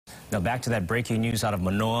Now back to that breaking news out of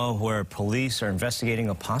Manoa, where police are investigating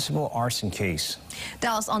a possible arson case.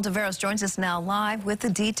 Dallas Ontiveros joins us now live with the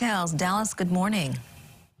details. Dallas, good morning.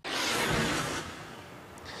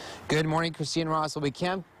 Good morning, Christine Ross. Well, we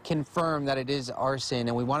can confirm that it is arson,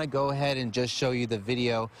 and we want to go ahead and just show you the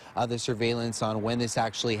video of the surveillance on when this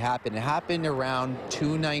actually happened. It happened around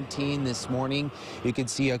 2:19 this morning. You can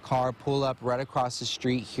see a car pull up right across the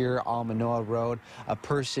street here on Manoa Road. A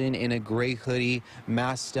person in a gray hoodie,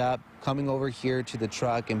 masked up, coming over here to the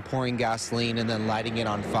truck and pouring gasoline and then lighting it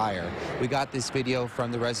on fire. We got this video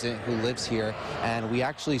from the resident who lives here, and we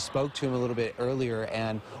actually spoke to him a little bit earlier,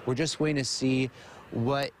 and we're just waiting to see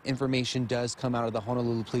what information does come out of the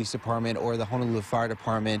Honolulu Police Department or the Honolulu Fire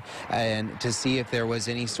Department, and to see if there was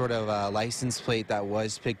any sort of license plate that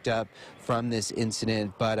was picked up from this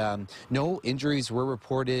incident. But no injuries were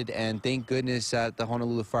reported, and thank goodness that the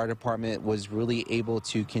Honolulu Fire Department was really able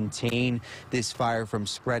to contain this fire from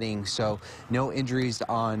spreading. So no injuries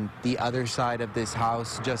on the other side of this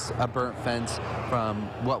house, just a burnt fence from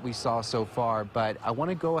what we saw so far. But I want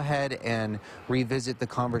to go ahead and revisit the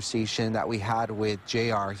conversation that we had with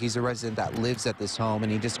JR. He's a resident that lives at this home,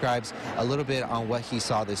 and he describes a little bit on what he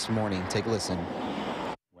saw this morning. Take a listen.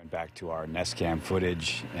 Went back to our Nest Cam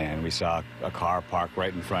footage, and we saw a car parked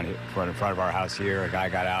right in front of our house here. A guy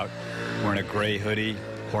got out wearing a gray hoodie,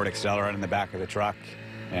 poured accelerant in the back of the truck,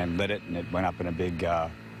 and lit it, and it went up in a big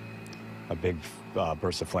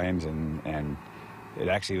burst of flames. And it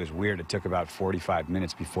actually was weird. It took about 45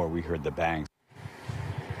 minutes before we heard the bang.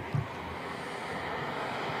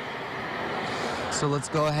 So let's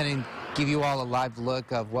go ahead and give you all a live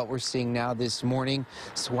look of what we're seeing now this morning.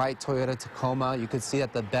 It's white Toyota Tacoma. You can see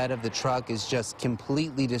that the bed of the truck is just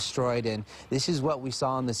completely destroyed, and this is what we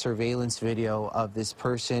saw in the surveillance video of this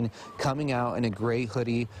person coming out in a gray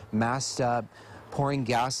hoodie, masked up, pouring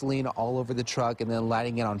gasoline all over the truck and then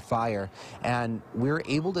lighting it on fire. And we were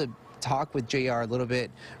able to talk with JR a little bit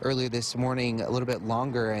earlier this morning, a little bit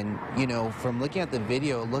longer, and you know, from looking at the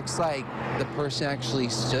video, it looks like the person actually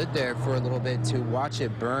stood there for a little bit to watch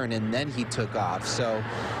it burn, and then he took off. So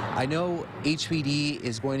I know HPD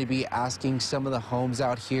is going to be asking some of the homes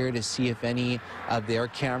out here to see if any of their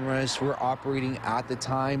cameras were operating at the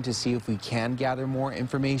time, to see if we can gather more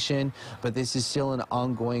information, but this is still an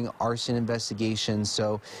ongoing arson investigation.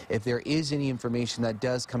 So if there is any information that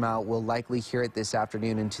does come out, we'll likely hear it this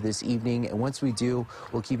afternoon into this evening, and once we do,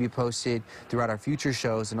 we'll keep you posted throughout our future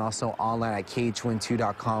shows and also online at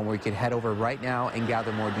KHON2.com, where you can head over right now and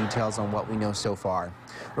gather more details on what we know so far.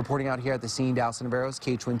 Reporting out here at the scene, Dallas Ontiveros,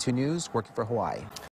 KHON2 News, working for Hawaii.